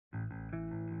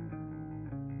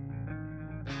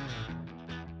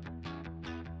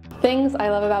Things I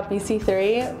love about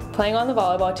BC3, playing on the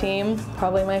volleyball team,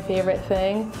 probably my favorite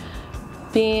thing.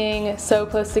 Being so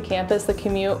close to campus, the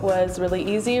commute was really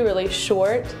easy, really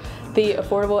short. The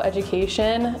affordable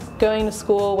education, going to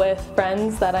school with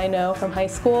friends that I know from high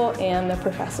school, and the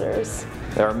professors.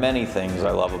 There are many things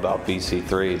I love about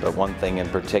BC3, but one thing in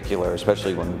particular,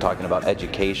 especially when talking about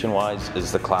education-wise,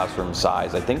 is the classroom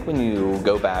size. I think when you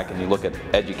go back and you look at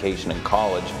education in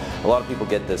college, a lot of people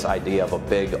get this idea of a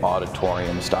big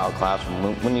auditorium-style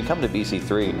classroom. When you come to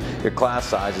BC3, your class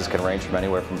sizes can range from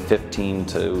anywhere from 15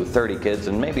 to 30 kids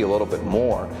and maybe a little bit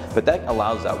more, but that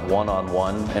allows that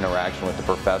one-on-one interaction with the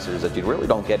professors that you really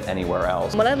don't get anywhere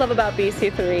else. What I love about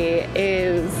BC3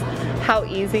 is how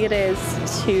easy it is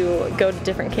to go to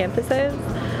different campuses.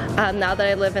 Now that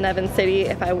I live in Evans City,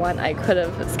 if I want, I could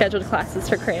have scheduled classes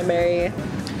for Cranberry.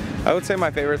 I would say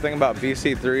my favorite thing about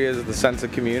BC3 is the sense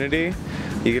of community.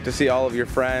 You get to see all of your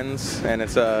friends, and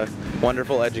it's a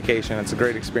wonderful education. It's a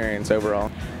great experience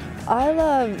overall. I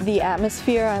love the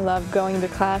atmosphere. I love going to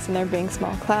class and there being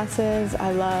small classes.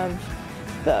 I love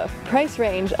the price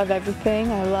range of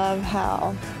everything. I love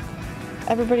how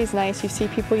everybody's nice. You see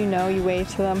people you know, you wave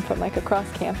to them from like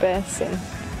across campus, and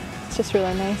it's just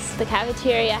really nice. The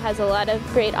cafeteria has a lot of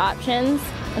great options,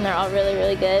 and they're all really,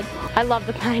 really good. I love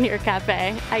the Pioneer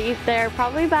Cafe. I eat there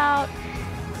probably about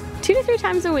 2 to 3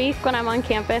 times a week when I'm on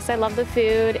campus. I love the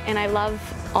food, and I love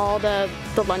all the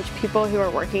lunch people who are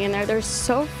working in there. They're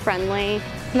so friendly.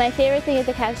 My favorite thing at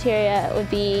the cafeteria would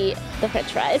be the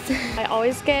French fries. I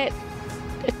always get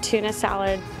a tuna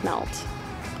salad melt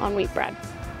on wheat bread.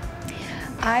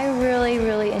 I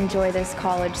really enjoy this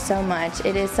college so much.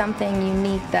 It is something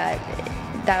unique that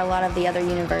a lot of the other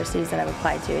universities that I've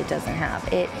applied to, it doesn't have.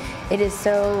 It is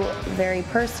so very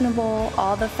personable.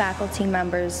 All the faculty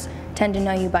members tend to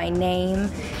know you by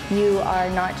name. You are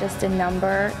not just a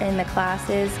number in the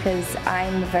classes, because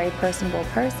I'm a very personable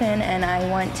person, and I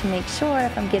want to make sure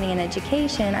if I'm getting an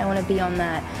education, I want to be on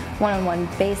that one-on-one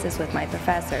basis with my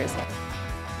professors.